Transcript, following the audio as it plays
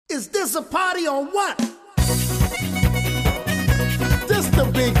Is this a party or what? This the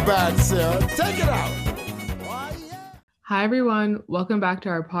big bad, sir. Take it out. Oh, yeah. Hi, everyone. Welcome back to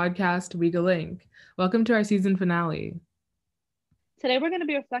our podcast, Weaga Link. Welcome to our season finale. Today, we're going to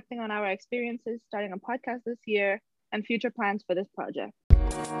be reflecting on our experiences starting a podcast this year and future plans for this project.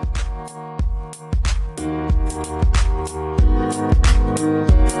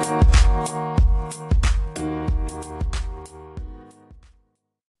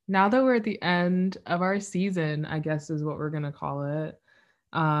 Now that we're at the end of our season, I guess is what we're going to call it,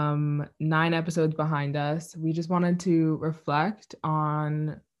 9 episodes behind us, we just wanted to reflect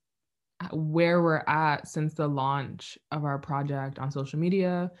on where we're at since the launch of our project on social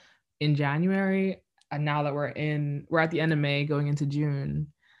media in January, and now that we're at the end of May going into June.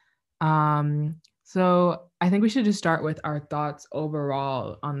 So I think we should just start with our thoughts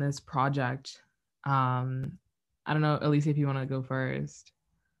overall on this project. I don't know, Alicia, if you want to go first.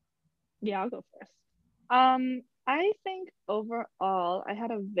 Yeah, I'll go first. I think overall I had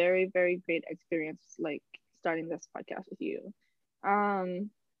a very, very great experience like starting this podcast with you.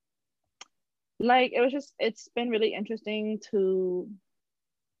 It's been really interesting to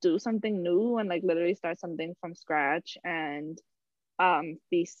do something new and like literally start something from scratch and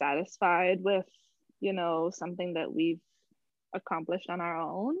be satisfied with, something that we've accomplished on our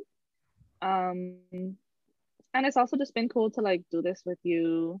own. And it's also just been cool to like do this with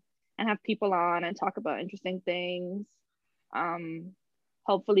you and have people on and talk about interesting things.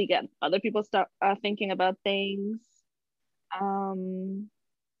 Hopefully get other people start thinking about things. So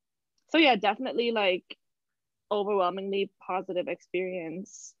yeah, definitely like overwhelmingly positive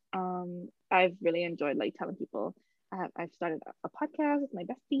experience. I've really enjoyed like telling people I've started a podcast with my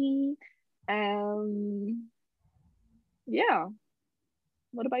bestie. Yeah.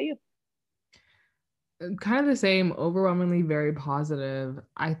 What about you? Kind of the same, overwhelmingly very positive.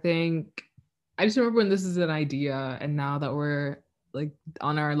 I think I just remember when this is an idea, and now that we're like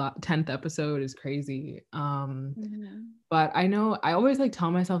on our 10th episode is crazy. But I know I always like tell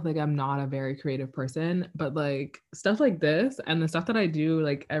myself like I'm not a very creative person, but like stuff like this and the stuff that I do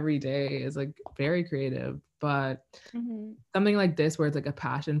like every day is like very creative. But something like this where it's like a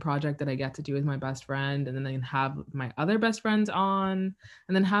passion project that I get to do with my best friend, and then I can have my other best friends on,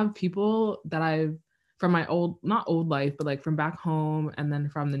 and then have people that I've from my not old life, but like from back home, and then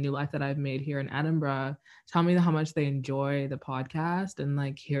from the new life that I've made here in Edinburgh, tell me how much they enjoy the podcast, and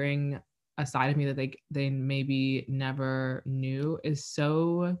like hearing a side of me that they maybe never knew is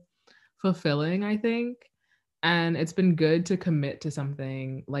so fulfilling, I think. And it's been good to commit to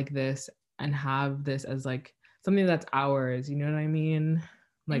something like this and have this as like something that's ours, you know what I mean?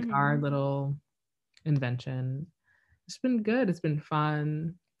 Like our little invention. It's been good. It's been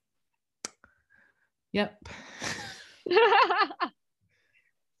fun. Yep.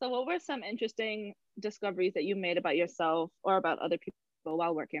 So what were some interesting discoveries that you made about yourself or about other people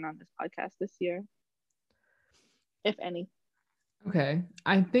while working on this podcast this year, if any? Okay.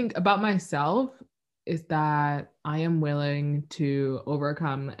 I think about myself is that I am willing to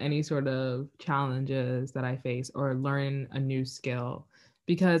overcome any sort of challenges that I face or learn a new skill.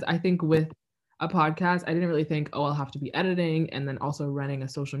 Because I think with a podcast, I didn't really think, oh, I'll have to be editing and then also running a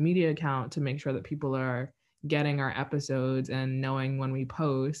social media account to make sure that people are getting our episodes and knowing when we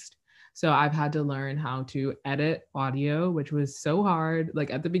post. So I've had to learn how to edit audio, which was so hard.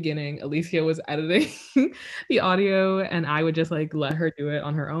 Like at the beginning, Alicia was editing the audio and I would just like let her do it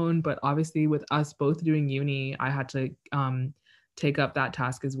on her own. But obviously with us both doing uni, I had to take up that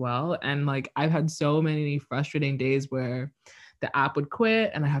task as well. And like I've had so many frustrating days where the app would quit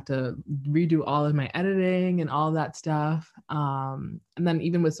and I have to redo all of my editing and all of that stuff. And then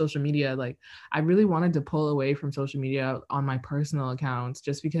even with social media, like I really wanted to pull away from social media on my personal accounts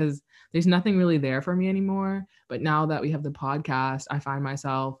just because there's nothing really there for me anymore. But now that we have the podcast, I find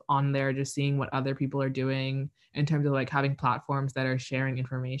myself on there just seeing what other people are doing in terms of like having platforms that are sharing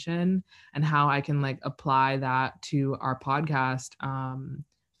information and how I can like apply that to our podcast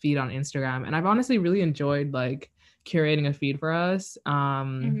feed on Instagram. And I've honestly really enjoyed like curating a feed for us.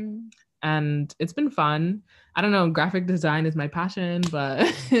 And it's been fun. I don't know, graphic design is my passion,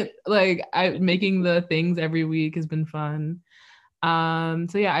 but like making the things every week has been fun.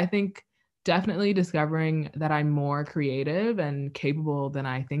 So yeah, I think definitely discovering that I'm more creative and capable than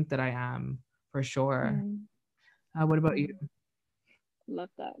I think that I am, for sure. What about you? Love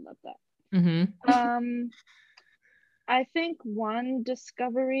that. I think one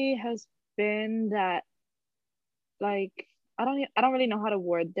discovery has been that like I don't really know how to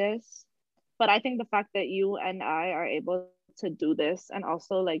word this, but I think the fact that you and I are able to do this and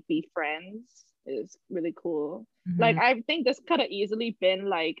also like be friends is really cool. Like, I think this could have easily been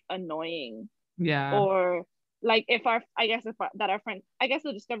like annoying, Yeah. or like if our I guess if our, that our friend I guess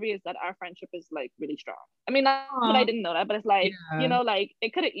the discovery is that our friendship is like really strong. I mean, not that I Aw. didn't know that, but it's like, Yeah. like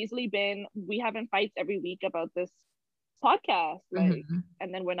it could have easily been we having fights every week about this podcast, like, Mhm.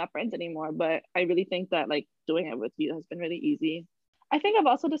 and then we're not friends anymore. But I really think that like doing it with you has been really easy. I think I've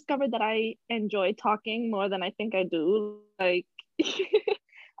also discovered that I enjoy talking more than I think I do. Like,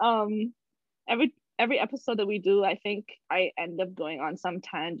 um, every episode that we do, I think I end up going on some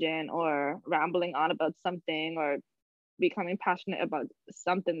tangent or rambling on about something or becoming passionate about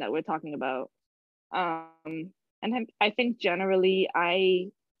something that we're talking about. And I think generally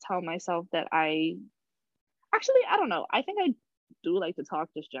I tell myself that I don't know. I think I do like to talk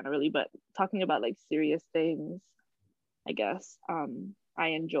just generally, but talking about like serious things, I guess, I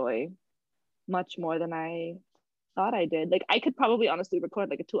enjoy much more than I thought I did. Like, I could probably honestly record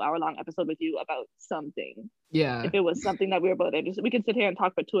like a 2 hour long episode with you about something. Yeah. If it was something that we were both interested, we could sit here and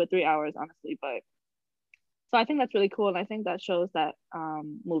talk for 2 or 3 hours, honestly. But so I think that's really cool. And I think that shows that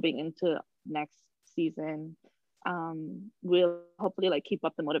moving into next season, we'll hopefully like keep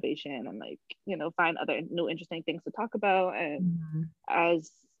up the motivation and like, find other new interesting things to talk about. And Mhm.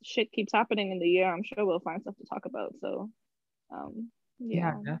 as shit keeps happening in the year, I'm sure we'll find stuff to talk about. So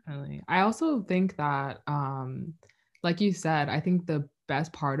Yeah, yeah. definitely. I also think that like you said, I think the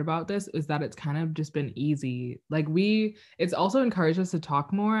best part about this is that it's kind of just been easy. Like it's also encouraged us to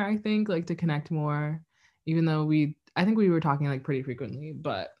talk more, I think, like to connect more, even though I think we were talking like pretty frequently,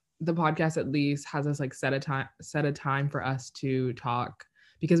 but the podcast at least has us like set a time for us to talk,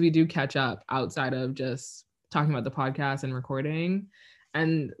 because we do catch up outside of just talking about the podcast and recording.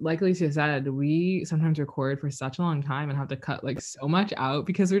 And like Alicia said, we sometimes record for such a long time and have to cut like so much out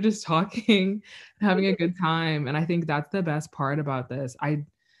because we're just talking and having a good time. And I think that's the best part about this. I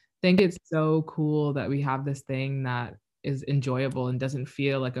think it's so cool that we have this thing that is enjoyable and doesn't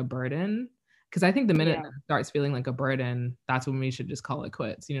feel like a burden. Because I think the minute Yeah. that starts feeling like a burden, that's when we should just call it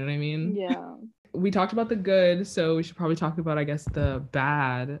quits. You know what I mean? Yeah. We talked about the good, so we should probably talk about, I guess, the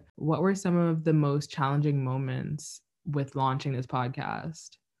bad. What were some of the most challenging moments with launching this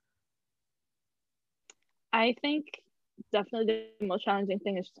podcast? I think definitely the most challenging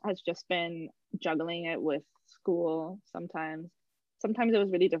thing has just been juggling it with school sometimes. Sometimes it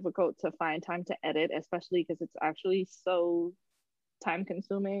was really difficult to find time to edit, especially because it's actually so time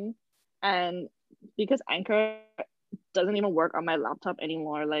consuming. And because Anchor doesn't even work on my laptop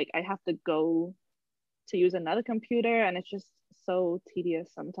anymore, like I have to go to use another computer and it's just so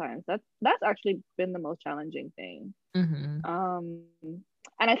tedious sometimes. That's actually been the most challenging thing. Mm-hmm.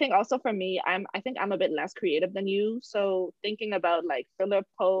 And I think also for me, I think I'm a bit less creative than you. So thinking about like filler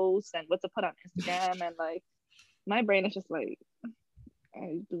posts and what to put on Instagram, and like my brain is just like,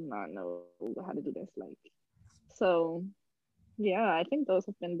 I do not know how to do this. Like, so yeah, I think those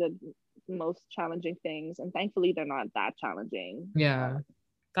have been the most challenging things. And thankfully they're not that challenging. Yeah.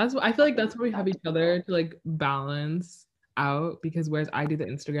 I feel like that's where we That have each other difficult. to like balance out, because whereas I do the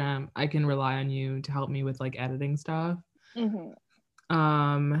Instagram, I can rely on you to help me with like editing stuff. Mm-hmm.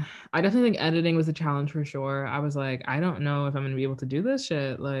 I definitely think editing was a challenge for sure. I was like, I don't know if I'm gonna be able to do this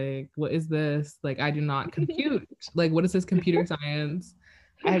shit. Like, what is this? Like, I do not compute. Like, what is this computer science?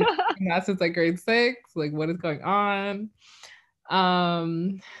 I have been doing that since like grade 6. Like, what is going on?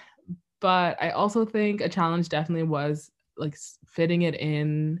 Um, but I also think a challenge definitely was like fitting it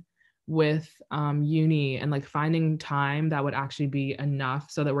in with uni and like finding time that would actually be enough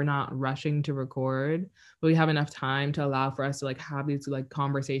so that we're not rushing to record, but we have enough time to allow for us to like have these like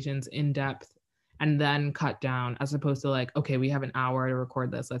conversations in depth and then cut down, as opposed to like, okay, we have an hour to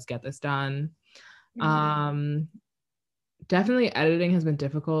record this, let's get this done. Mm-hmm. Definitely editing has been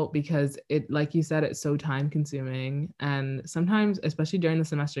difficult because it, like you said, it's so time consuming, and sometimes, especially during the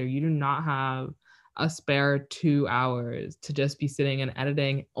semester, you do not have a spare 2 hours to just be sitting and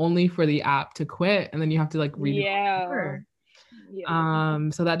editing, only for the app to quit and then you have to like redo all Yeah. over. Yeah.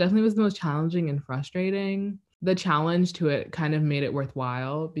 So that definitely was the most challenging and frustrating. The challenge to it kind of made it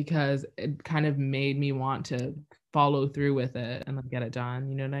worthwhile because it kind of made me want to follow through with it and like get it done,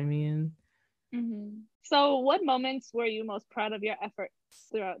 you know what I mean? Mm-hmm. So what moments were you most proud of your efforts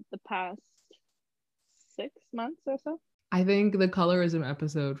throughout the past 6 months or so? I think the colorism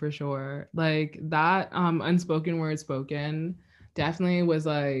episode for sure. Like that unspoken word spoken definitely was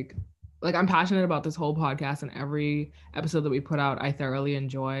like I'm passionate about this whole podcast, and every episode that we put out I thoroughly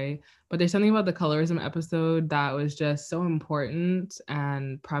enjoy. But there's something about the colorism episode that was just so important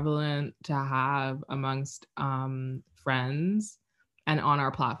and prevalent to have amongst friends and on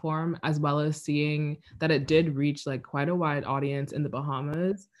our platform, as well as seeing that it did reach like quite a wide audience in the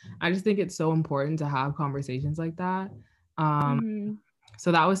Bahamas. I just think it's so important to have conversations like that.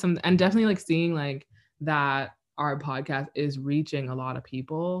 So that was some, and definitely like seeing like that our podcast is reaching a lot of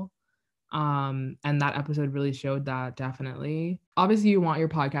people. And that episode really showed that, definitely. Obviously, you want your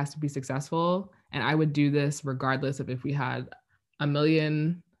podcast to be successful, and I would do this regardless of if we had 1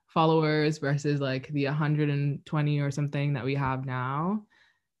 million followers versus like the 120 or something that we have now,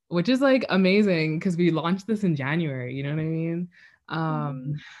 which is like amazing because we launched this in January, you know what I mean?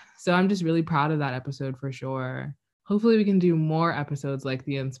 So I'm just really proud of that episode for sure. Hopefully we can do more episodes like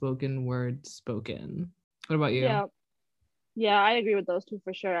the Unspoken Word Spoken. What about you? Yeah, I agree with those two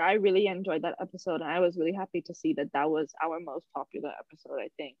for sure. I really enjoyed that episode, and I was really happy to see that that was our most popular episode, I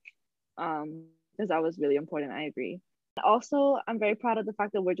think, because that was really important. I agree. Also, I'm very proud of the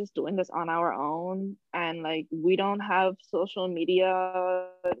fact that we're just doing this on our own, and like we don't have social media,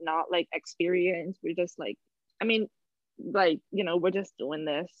 not like experience. We're just like, I mean, like, you know, we're just doing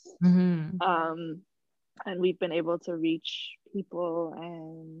this. And we've been able to reach people,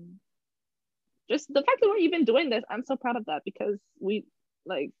 and just the fact that we're even doing this, I'm so proud of that, because we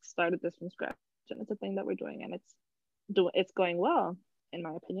like started this from scratch, and it's a thing that we're doing, and it's going well, in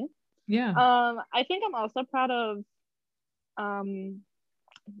my opinion. I think I'm also proud of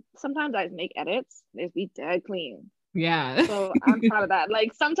sometimes I make edits, there's be dead clean. So I'm proud of that.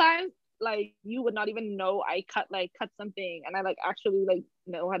 Like sometimes like you would not even know I cut something, and I like actually like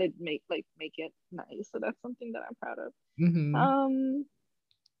know how to make it nice. So that's something that I'm proud of.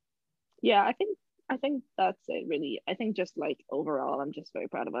 Yeah, I think that's it really. I think just like overall I'm just very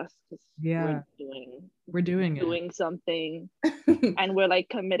proud of us, because we're doing something and we're like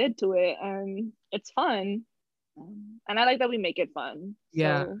committed to it, and it's fun, and I like that we make it fun,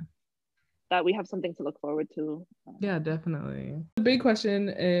 so that we have something to look forward to. Yeah, definitely. The big question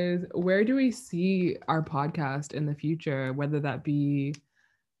is, where do we see our podcast in the future, whether that be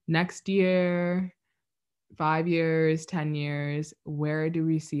next year, 5 years, 10 years? Where do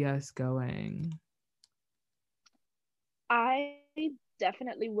we see us going? I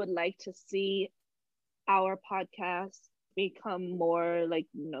definitely would like to see our podcast become more like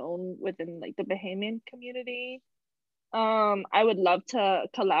known within like the Bahamian community. I would love to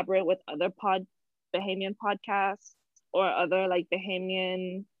collaborate with other Bahamian podcasts or other like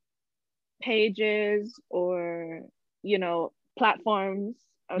Bahamian pages or, you know, platforms.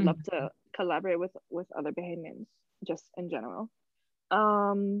 I would love to collaborate with other Bahamians just in general.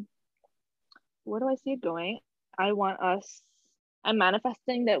 Where do I see it going? I'm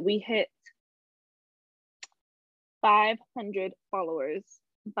manifesting that we hit 500 followers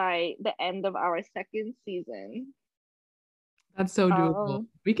by the end of our second season. That's so doable.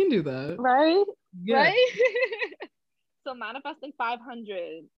 We can do that. Right? Yeah. Right? So manifesting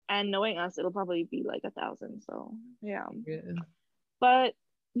 500, and knowing us, it'll probably be like 1,000. So yeah. But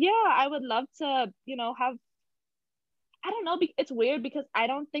yeah, I would love to, you know, have, I don't know, it's weird because I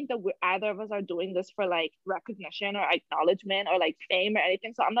don't think that either of us are doing this for like recognition or acknowledgement or like fame or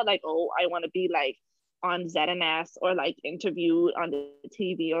anything. So I'm not like, oh, I want to be like on ZNS or like interviewed on the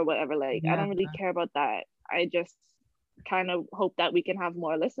TV or whatever. Like, I don't really care about that. I just kind of hope that we can have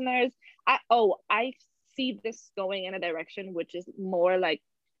more listeners. I see this going in a direction which is more like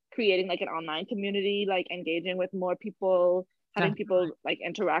creating like an online community, like engaging with more people, having people like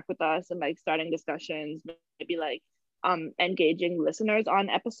interact with us and like starting discussions, maybe like engaging listeners on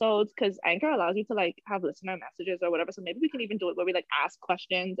episodes, because Anchor allows you to like have listener messages or whatever. So maybe we can even do it where we like ask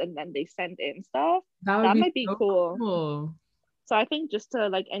questions and then they send in stuff. That might be so cool. So I think just to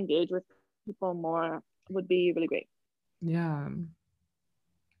like engage with people more would be really great. Yeah,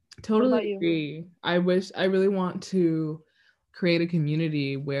 totally agree. I really want to create a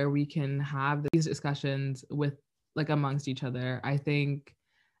community where we can have these discussions with like amongst each other. I think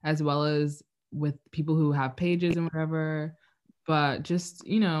as well as with people who have pages and whatever, but just,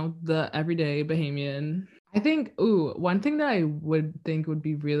 you know, the everyday Bahamian. I think, one thing that I would think would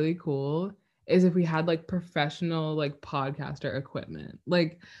be really cool is if we had like professional like podcaster equipment.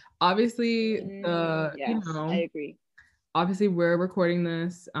 Like obviously you know, I agree. Obviously we're recording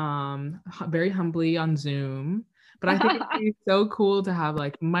this very humbly on Zoom, but I think it'd be so cool to have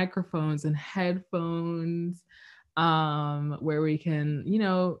like microphones and headphones where we can, you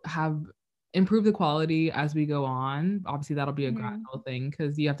know, improve the quality as we go on. Obviously that'll be a gradual thing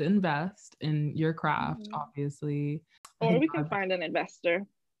because you have to invest in your craft, obviously. Or we can find an investor.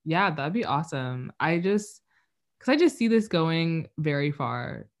 Yeah, that'd be awesome. Because I just see this going very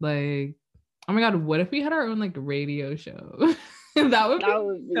far. Like, oh my God, what if we had our own like radio show? that would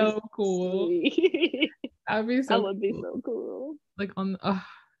be so cool. That would be That so would be cool. so cool. Like on oh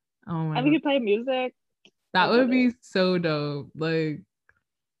my And we god. could play music. That I would love be it. so dope. Like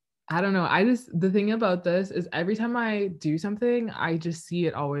I don't know. The thing about this is every time I do something, I just see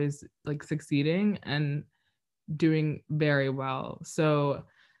it always like succeeding and doing very well. So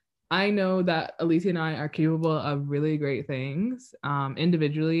I know that Alicia and I are capable of really great things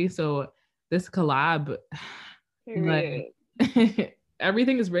individually. So this collab, like Period.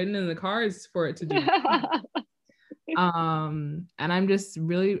 everything is written in the cards for it to do. And I'm just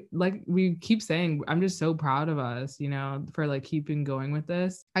really, like we keep saying, I'm just so proud of us, you know, for like keeping going with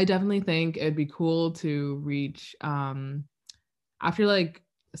this. I definitely think it'd be cool to reach after like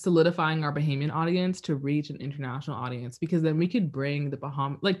solidifying our Bahamian audience to reach an international audience, because then we could bring the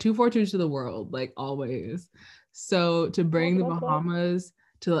Bahamas like 242 to the world, like always. So to bring the Bahamas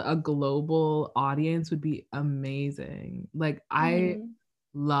to a global audience would be amazing. Like I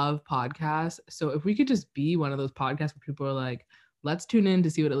love podcasts. So if we could just be one of those podcasts where people are like, let's tune in to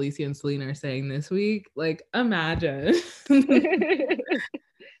see what Alicia and Selena are saying this week. Like imagine.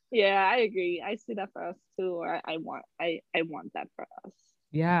 Yeah, I agree. I see that for us too. Or I want that for us.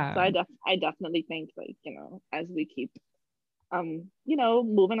 Yeah. So I definitely think, like, as we keep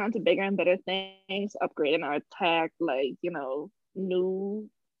moving on to bigger and better things, upgrading our tech, like, new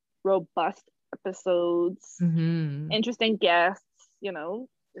robust episodes, interesting guests,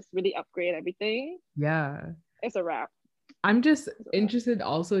 just really upgrade everything. Yeah. It's a wrap. I'm just interested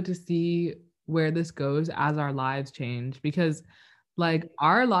also to see where this goes as our lives change, because like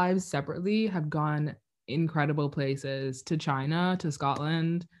our lives separately have gone incredible places, to China, to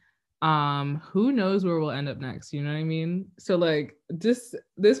Scotland. Who knows where we'll end up next, you know what I mean? So like this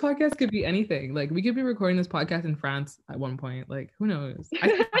podcast could be anything. Like we could be recording this podcast in France at one point. Like who knows? I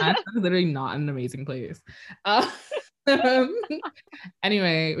think France is literally not an amazing place.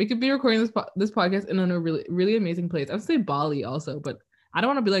 Anyway, we could be recording this podcast in a really, really amazing place. I would say Bali also, but I don't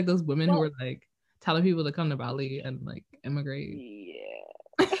want to be like those women who are like telling people to come to Bali and like immigrate. Yeah.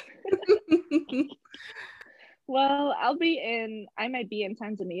 Well, I might be in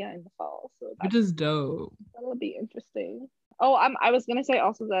Tanzania in the fall, so which is dope. That'll be interesting. Oh, I was gonna say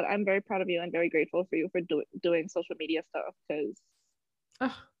also that I'm very proud of you and very grateful for you for doing social media stuff, because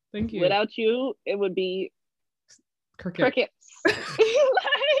thank you. Without you, it would be crickets.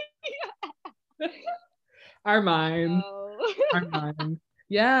 Our mind.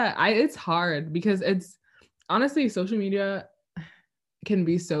 Yeah, it's hard because it's honestly, social media can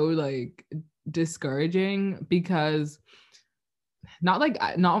be so like discouraging, because not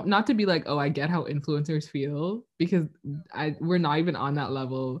to be like, oh, I get how influencers feel, because we're not even on that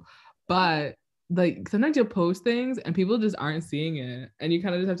level, but like sometimes you'll post things and people just aren't seeing it, and you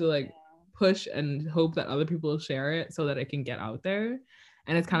kind of just have to like push and hope that other people share it so that it can get out there.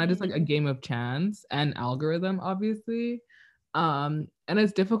 And it's kind of just like a game of chance and algorithm, obviously. And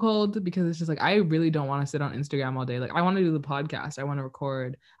it's difficult because it's just like, I really don't want to sit on Instagram all day. Like I want to do the podcast, I want to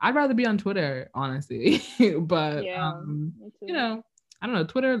record. I'd rather be on Twitter, honestly. But you know, I don't know,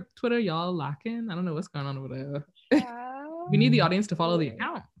 Twitter y'all lacking. I don't know what's going on over there. We need the audience to follow the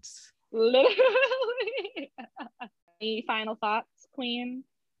accounts. Literally. Any final thoughts, Queen?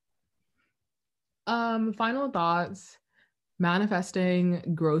 Final thoughts: manifesting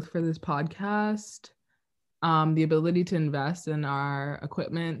growth for this podcast, the ability to invest in our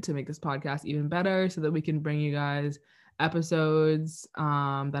equipment to make this podcast even better so that we can bring you guys episodes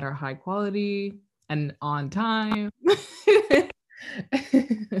that are high quality and on time.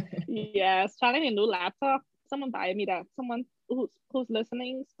 Yes, trying a new laptop. Someone buy me that. Someone who's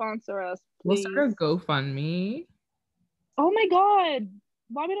listening, sponsor us, please. We'll start a GoFundMe. Oh my god,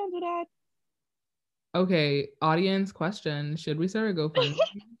 why we don't do that? Okay, audience question: should we start a GoFundMe?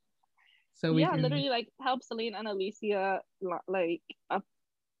 So we can literally like help Celine and Alicia like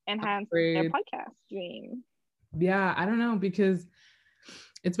enhance their podcast dream. Yeah, I don't know, because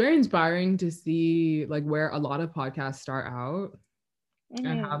it's very inspiring to see like where a lot of podcasts start out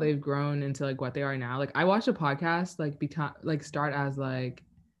and how they've grown into like what they are now. Like I watched a podcast like start as like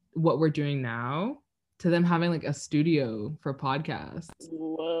what we're doing now, to them having like a studio for podcasts.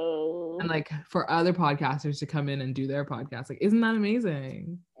 Whoa. And like for other podcasters to come in and do their podcast. Like, isn't that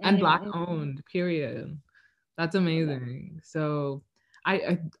amazing? And Black owned, period. That's amazing. So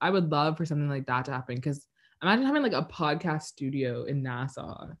I would love for something like that to happen, because imagine having like a podcast studio in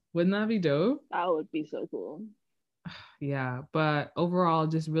Nassau. Wouldn't that be dope? That would be so cool. Yeah, but overall,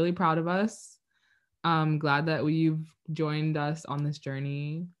 just really proud of us. Glad that you've joined us on this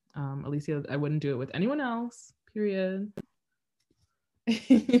journey. Alicia, I wouldn't do it with anyone else, period.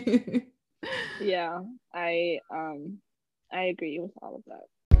 Yeah, I agree with all of that.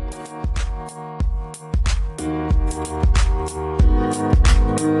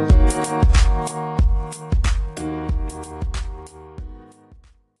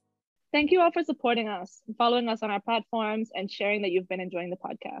 Thank you all for supporting us, following us on our platforms, and sharing that you've been enjoying the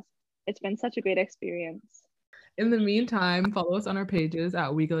podcast. It's been such a great experience. In the meantime, follow us on our pages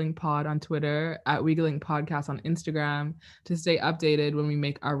at Weegaling Pod on Twitter, at Weegaling Podcast on Instagram to stay updated when we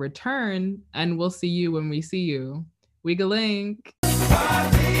make our return, and we'll see you when we see you. Weegaling.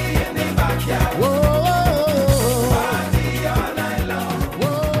 Whoa.